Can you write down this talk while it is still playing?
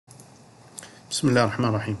بسم الله الرحمن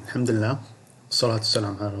الرحيم. الحمد لله والصلاة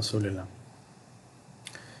والسلام على رسول الله.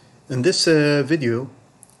 In this video,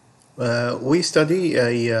 we study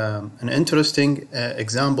an interesting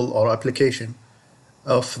example or application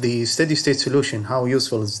of the steady state solution. How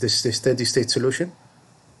useful is this steady state solution?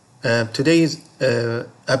 Today's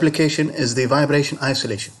application is the vibration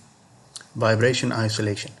isolation. Vibration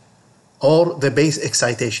isolation, or the base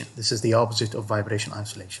excitation. This is the opposite of vibration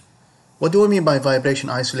isolation. What do we mean by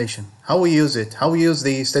vibration isolation? How we use it? How we use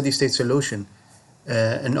the steady state solution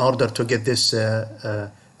in order to get this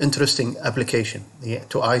interesting application,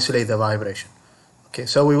 to isolate the vibration. Okay,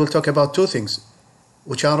 so we will talk about two things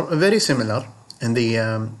which are very similar in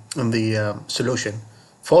the solution: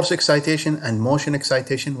 force excitation and motion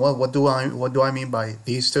excitation. What do I mean by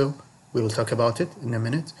these two? We will talk about it in a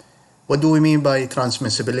minute. What do we mean by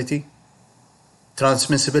transmissibility?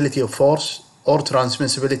 Transmissibility of force or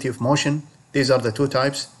transmissibility of motion. These are the two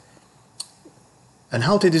types. And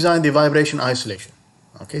how to design the vibration isolation,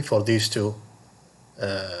 okay, for these two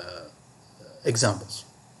examples.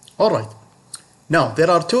 All right. Now,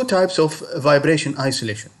 there are two types of vibration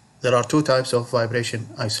isolation. The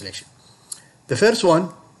first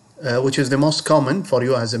one, which is the most common for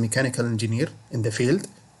you as a mechanical engineer in the field,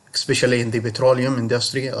 especially in the petroleum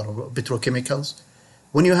industry or petrochemicals,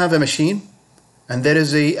 when you have a machine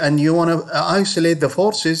and you want to isolate the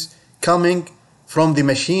forces coming from the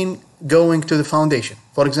machine going to the foundation.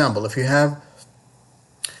 For example, if you have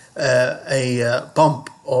a pump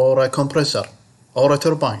or a compressor or a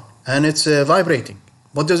turbine and it's vibrating,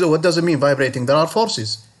 what does it mean vibrating? There are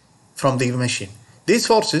forces from the machine. These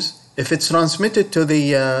forces, if it's transmitted to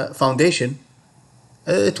the foundation,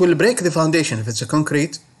 it will break the foundation. If it's a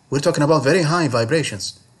concrete, we're talking about very high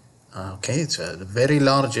vibrations. Okay, it's a very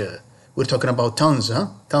large. We're talking about tons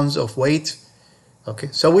of weight. Okay,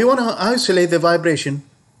 so we want to isolate the vibration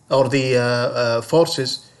or the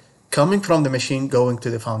forces coming from the machine going to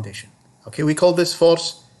the foundation. Okay, we call this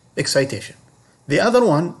force excitation. The other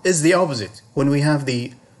one is the opposite. When we have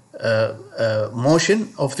the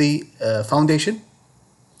motion of the foundation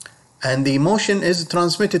and the motion is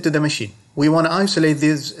transmitted to the machine, we want to isolate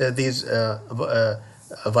these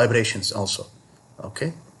vibrations also.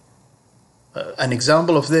 Okay. An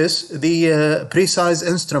example of this, the precise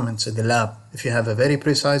instruments in the lab. If you have a very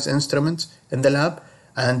precise instrument in the lab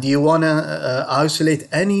and you want to isolate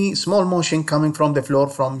any small motion coming from the floor,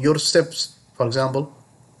 from your steps, for example,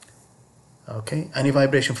 okay, any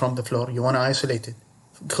vibration from the floor, you want to isolate it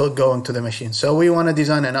going to the machine. So we want to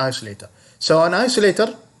design an isolator. So an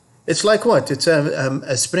isolator, it's like what? It's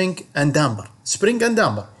a spring and damper. Spring and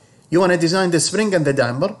damper. You want to design the spring and the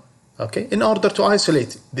damper, okay, in order to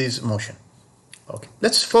isolate this motion. Okay,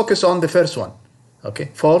 let's focus on the first one. Okay,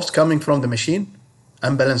 force coming from the machine,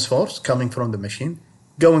 unbalanced force coming from the machine,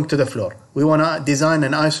 going to the floor. We want to design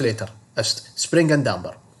an isolator, a spring and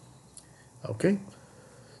damper. Okay,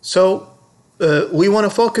 so we want to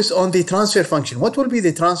focus on the transfer function. What will be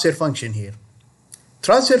the transfer function here?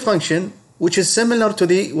 Transfer function, which is similar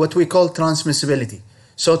to what we call transmissibility.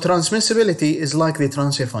 So transmissibility is like the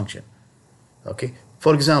transfer function. Okay,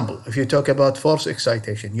 for example, if you talk about force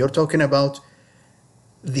excitation, you're talking about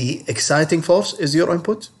the exciting force is your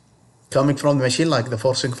input coming from the machine, like the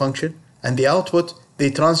forcing function, and the output,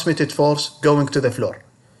 the transmitted force going to the floor.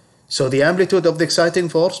 So the amplitude of the exciting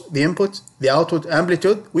force, the input, the output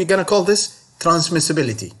amplitude, we're going to call this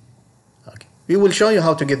transmissibility. Okay. We will show you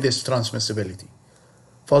how to get this transmissibility.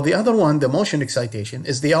 For the other one, the motion excitation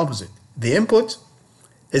is the opposite. The input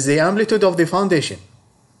is the amplitude of the foundation,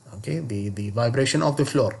 okay, the vibration of the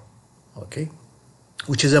floor, okay,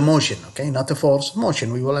 which is a motion, okay, not a force,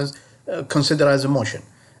 motion. We will consider as a motion.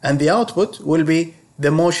 And the output will be the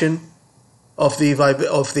motion of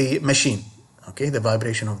the machine, okay, the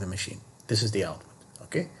vibration of the machine. This is the output,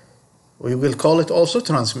 okay. We will call it also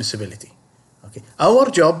transmissibility, okay. Our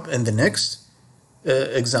job in the next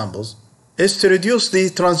examples is to reduce the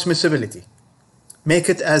transmissibility, make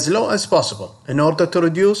it as low as possible in order to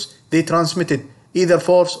reduce the transmitted either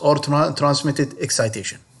force or transmitted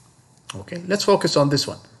excitation. Okay, let's focus on this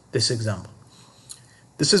one, this example.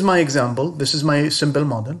 This is my example. This is my simple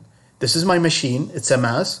model. This is my machine. It's a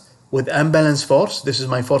mass with unbalanced force. This is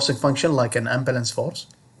my forcing function, like an unbalanced force.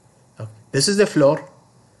 Okay. This is the floor.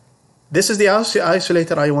 This is the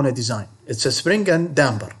isolator I want to design. It's a spring and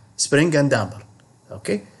damper. Spring and damper.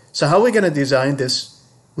 Okay. So how are we going to design this?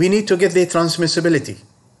 We need to get the transmissibility,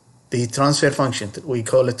 the transfer function. We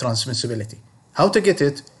call it transmissibility. How to get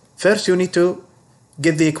it? First, you need to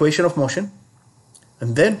get the equation of motion,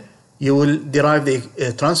 and then you will derive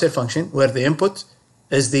the transfer function, where the input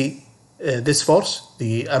is this force,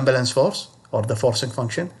 the unbalanced force or the forcing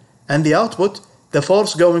function, and the output, the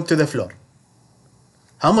force going to the floor.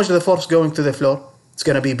 How much the force going to the floor? It's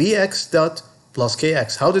going to be Bx dot plus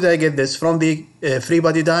Kx. How did I get this? From the free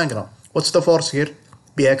body diagram. What's the force here?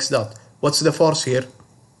 Bx dot. What's the force here?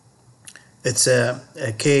 It's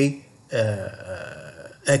K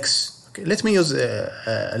X. Okay, let me use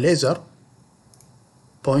a laser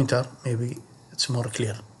pointer. Maybe it's more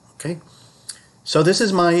clear. Okay. So this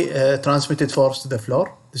is my transmitted force to the floor.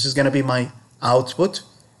 This is going to be my output.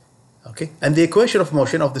 Okay. And the equation of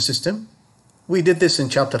motion of the system, we did this in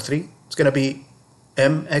chapter 3. It's going to be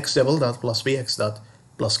mx double dot plus bx dot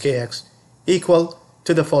plus kx equal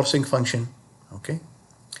to the forcing function. Okay.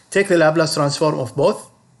 Take the Laplace transform of both.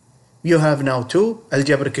 You have now two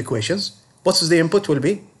algebraic equations. What's the input will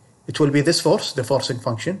be? It will be this force, the forcing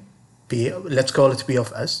function, P, let's call it P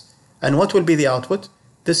of S. And what will be the output?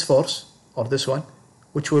 This force, or this one,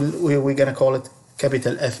 which we're going to call it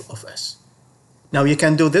capital F of S. Now you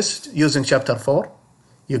can do this using chapter 4.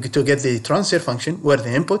 You get to get the transfer function where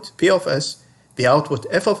the input, P of S, the output,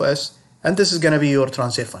 F of S, and this is going to be your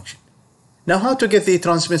transfer function. Now how to get the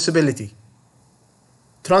transmissibility?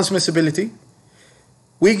 Transmissibility,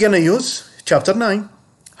 we're going to use chapter 9.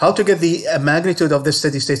 How to get the magnitude of the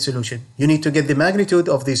steady state solution? You need to get the magnitude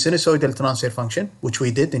of the sinusoidal transfer function, which we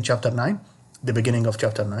did in chapter 9, the beginning of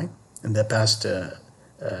chapter 9, in the past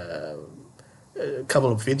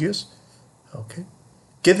couple of videos. Okay.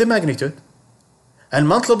 Get the magnitude and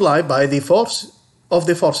multiply by the force of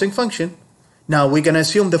the forcing function. Now we're going to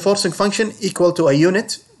assume the forcing function equal to a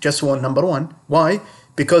unit, just one, number one. Why?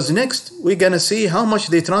 Because next we're going to see how much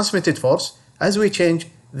the transmitted force as we change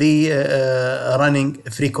the running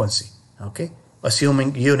frequency, okay,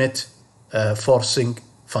 assuming unit forcing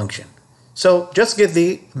function. So just get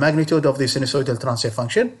the magnitude of the sinusoidal transfer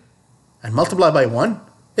function and multiply by 1,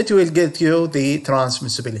 it will get you the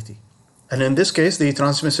transmissibility. And in this case, the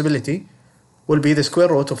transmissibility will be the square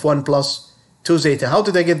root of 1 plus 2 zeta. How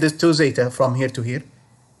did I get this 2 zeta from here to here?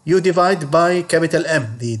 You divide by capital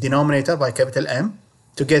M, the denominator by capital M,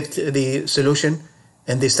 to get the solution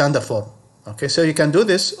in the standard form. Okay, so you can do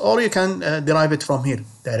this, or you can derive it from here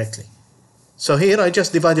directly. So here I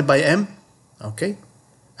just divided by M, okay,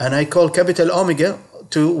 and I call capital omega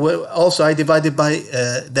to, also I divided by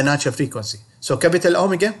the natural frequency. So capital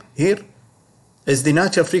omega here is the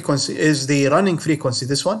natural frequency, is the running frequency,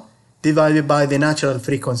 this one, divided by the natural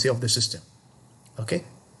frequency of the system. Okay,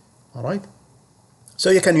 all right. So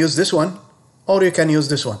you can use this one, or you can use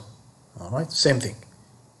this one. All right, same thing.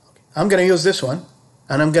 Okay. I'm going to use this one.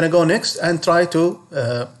 And I'm going to go next and try to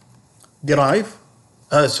draw,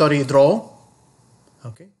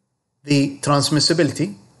 okay, the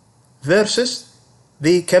transmissibility versus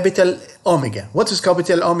the capital omega. What is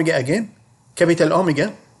capital omega again? Capital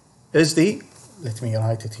omega is the, let me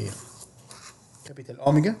write it here. Capital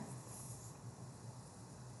omega.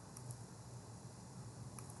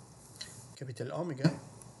 Capital omega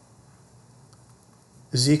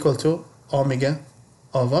is equal to omega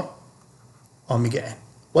over omega n.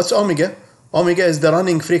 What's omega? Omega is the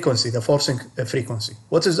running frequency, the forcing frequency.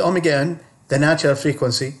 What is omega n? The natural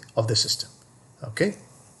frequency of the system. Okay?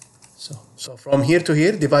 So from here to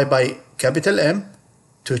here, divide by capital M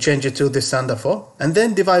to change it to the standard form, and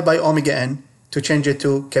then divide by omega n to change it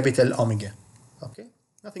to capital omega. Okay?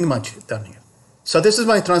 Nothing much done here. So this is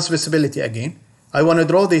my transmissibility again. I want to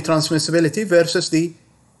draw the transmissibility versus the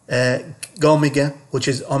omega, which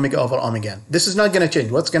is omega over omega n. This is not going to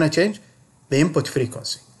change. What's going to change? The input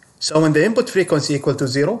frequency. So when the input frequency equal to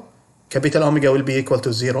 0, capital omega will be equal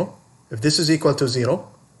to 0. If this is equal to 0,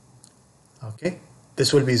 okay,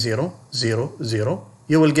 this will be 0, 0, 0.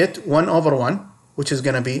 You will get 1 over 1, which is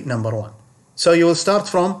going to be number 1. So you will start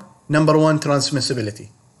from number 1 transmissibility.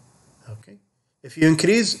 Okay. If you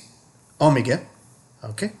increase omega,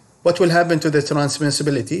 okay, what will happen to the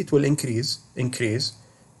transmissibility? It will increase.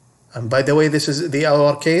 And by the way, this is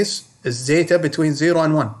our case is zeta between 0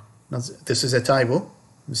 and 1. This is a typo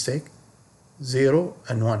mistake. 0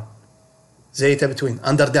 and 1. Zeta between,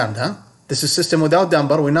 underdamped, huh? This is system without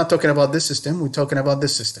damper. We're not talking about this system. We're talking about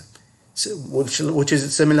this system, which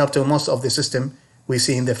is similar to most of the system we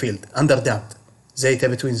see in the field. Underdamped. Zeta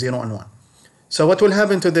between 0 and 1. So what will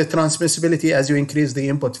happen to the transmissibility as you increase the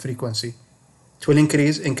input frequency? It will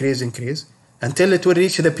increase until it will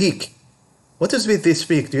reach the peak. What is with this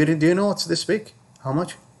peak? Do you know what's this peak? How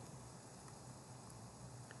much?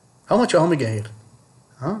 How much omega here?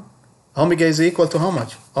 Huh? Omega is equal to how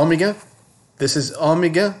much? Omega, this is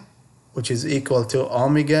omega, which is equal to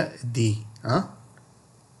omega d. Huh?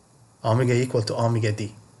 Omega equal to omega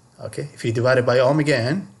d. Okay, if you divide it by omega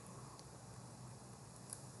n,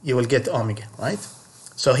 you will get omega, right?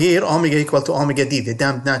 So here, omega equal to omega d, the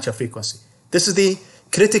damped natural frequency. This is the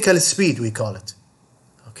critical speed, we call it,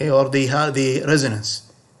 okay, or the resonance.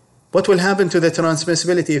 What will happen to the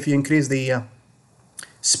transmissibility if you increase the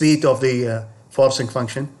speed of the forcing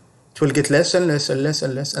function? It will get less and less and less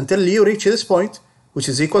and less until you reach this point, which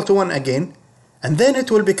is equal to 1 again, and then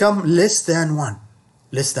it will become less than 1,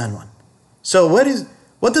 less than 1. So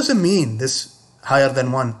what does it mean, this higher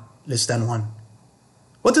than 1, less than 1?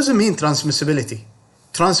 What does it mean, transmissibility?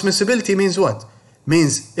 Transmissibility means what?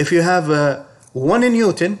 Means if you have 1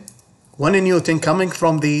 Newton coming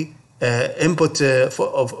from the input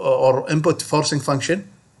or input forcing function,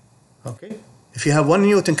 okay? If you have 1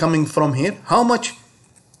 Newton coming from here, how much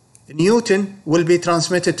Newton will be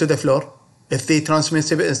transmitted to the floor if the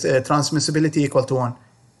transmissibility equal to 1?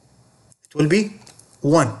 It will be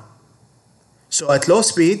 1. So at low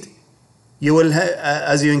speed, you will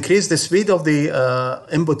as you increase the speed of the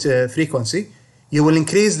input frequency, you will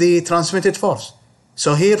increase the transmitted force.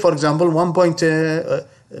 So here, for example,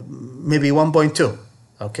 maybe 1.2.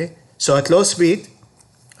 Okay. So at low speed,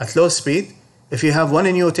 if you have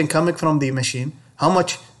 1 Newton coming from the machine, how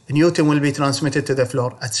much Newton will be transmitted to the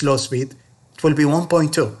floor at slow speed? It will be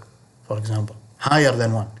 1.2, for example, higher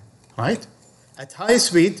than 1, right? At high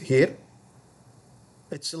speed here,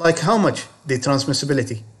 it's like how much the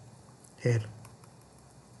transmissibility here?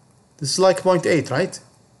 This is like 0.8, right?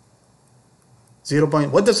 0.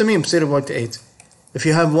 What does it mean 0.8? If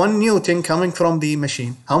you have 1 Newton coming from the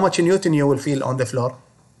machine, how much Newton you will feel on the floor?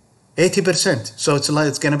 80%. So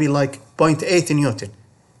it's going to be like 0.8 Newton.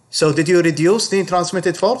 So did you reduce the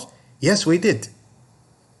transmitted force? Yes, we did.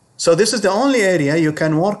 So this is the only area you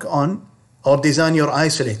can work on or design your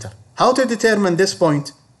isolator. How to determine this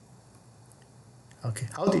point? Okay,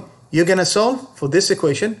 you're going to solve for this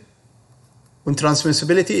equation when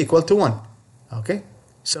transmissibility equal to 1. Okay,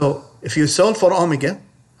 so if you solve for omega,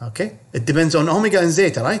 okay, it depends on omega and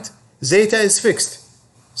zeta, right? Zeta is fixed.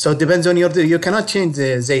 So it depends on you cannot change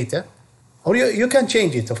the zeta, or you can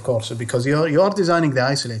change it, of course, because you are designing the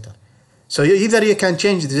isolator. So either you can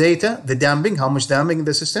change the zeta, the damping, how much damping in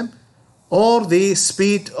the system, or the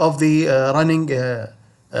speed of the running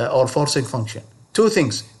or forcing function. Two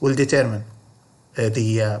things will determine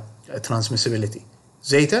the transmissibility: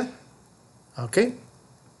 zeta, okay,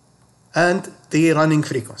 and the running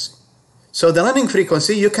frequency. So the running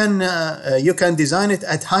frequency, you can design it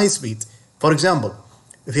at high speed. For example,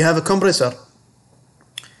 if you have a compressor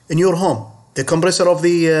in your home, the compressor of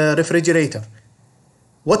the refrigerator,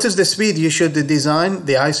 what is the speed you should design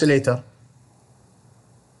the isolator?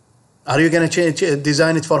 Are you going to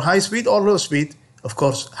design it for high speed or low speed? Of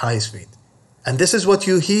course, high speed. And this is what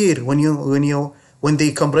you hear when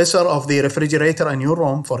the compressor of the refrigerator in your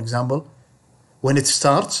room, for example, when it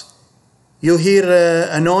starts, you hear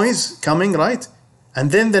a noise coming, right?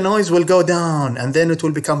 And then the noise will go down, and then it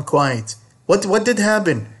will become quiet. What did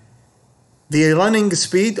happen? The running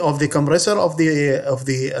speed of the compressor of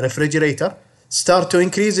the refrigerator start to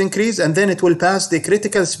increase, and then it will pass the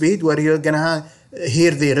critical speed where you're gonna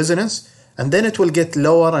hear the resonance, and then it will get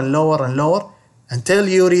lower and lower and lower until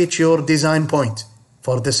you reach your design point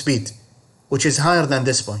for the speed, which is higher than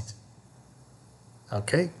this point.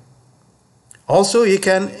 Okay. Also, you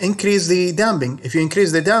can increase the damping. If you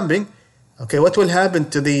increase the damping, okay, what will happen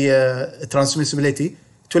to the transmissibility?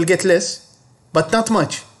 It will get less, but not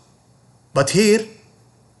much. But here,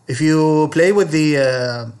 if you play with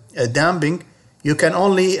the damping, you can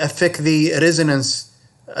only affect the resonance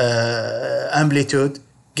amplitude,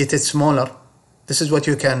 get it smaller. This is what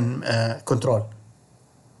you can control.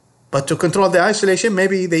 But to control the isolation,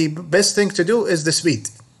 maybe the best thing to do is the speed.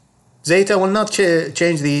 Zeta will not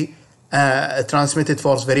change the transmitted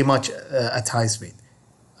force very much at high speed.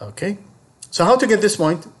 Okay, so how to get this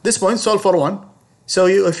point? This point, solve for 1. So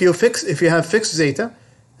if you have fixed zeta,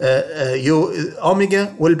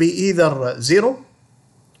 omega will be either 0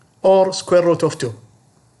 or square root of 2.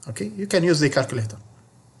 Okay, you can use the calculator.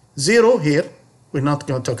 0 here, we're not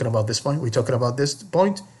going to talk about this point. We're talking about this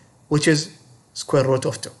point, which is square root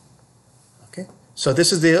of 2. Okay, so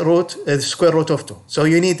this is the square root of 2. So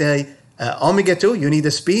you need a omega 2. You need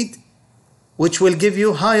a speed which will give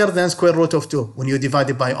you higher than square root of 2 when you divide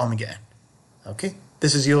it by omega n. Okay,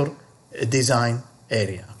 this is your design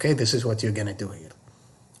area. Okay, this is what you're gonna do here.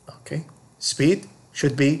 Okay, speed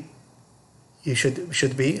should be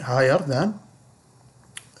higher than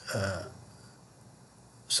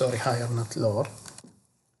higher, not lower.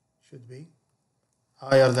 Should be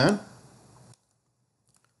higher than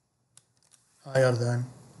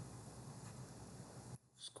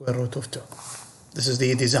square root of 2. This is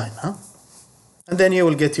the design, huh? And then you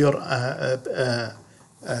will get your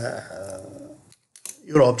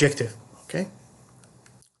your objective. Okay.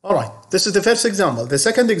 All right. This is the first example. The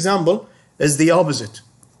second example is the opposite.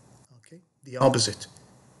 Okay. The opposite.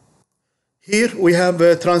 Here we have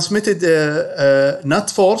transmitted not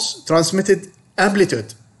force, transmitted amplitude.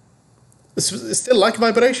 It's still like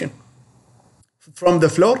vibration from the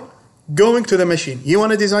floor going to the machine. You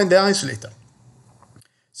want to design the isolator.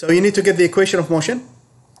 So you need to get the equation of motion.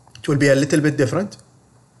 It will be a little bit different.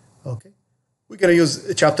 Okay. We're going to use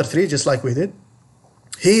chapter 3 just like we did.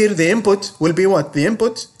 Here the input will be what? The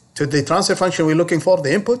input to the transfer function we're looking for,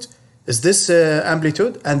 the input is this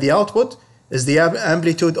amplitude, and the output is the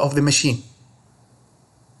amplitude of the machine.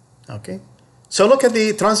 Okay. So look at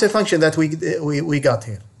the transfer function that we got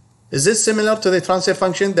here. Is this similar to the transfer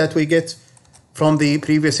function that we get from the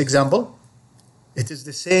previous example? It is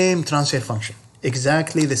the same transfer function.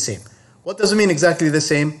 Exactly the same. What does it mean exactly the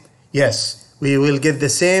same? Yes, we will get the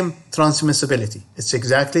same transmissibility. It's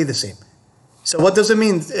exactly the same. So what does it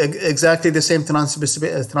mean exactly the same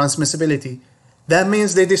transmissibility? That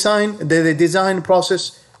means the design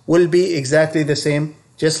process will be exactly the same,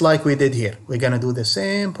 just like we did here. We're going to do the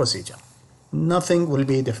same procedure. Nothing will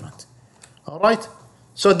be different. All right?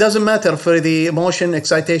 So it doesn't matter for the motion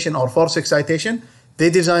excitation or force excitation, the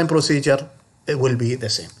design procedure, it will be the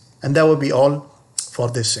same. And that will be all for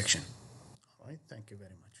this section.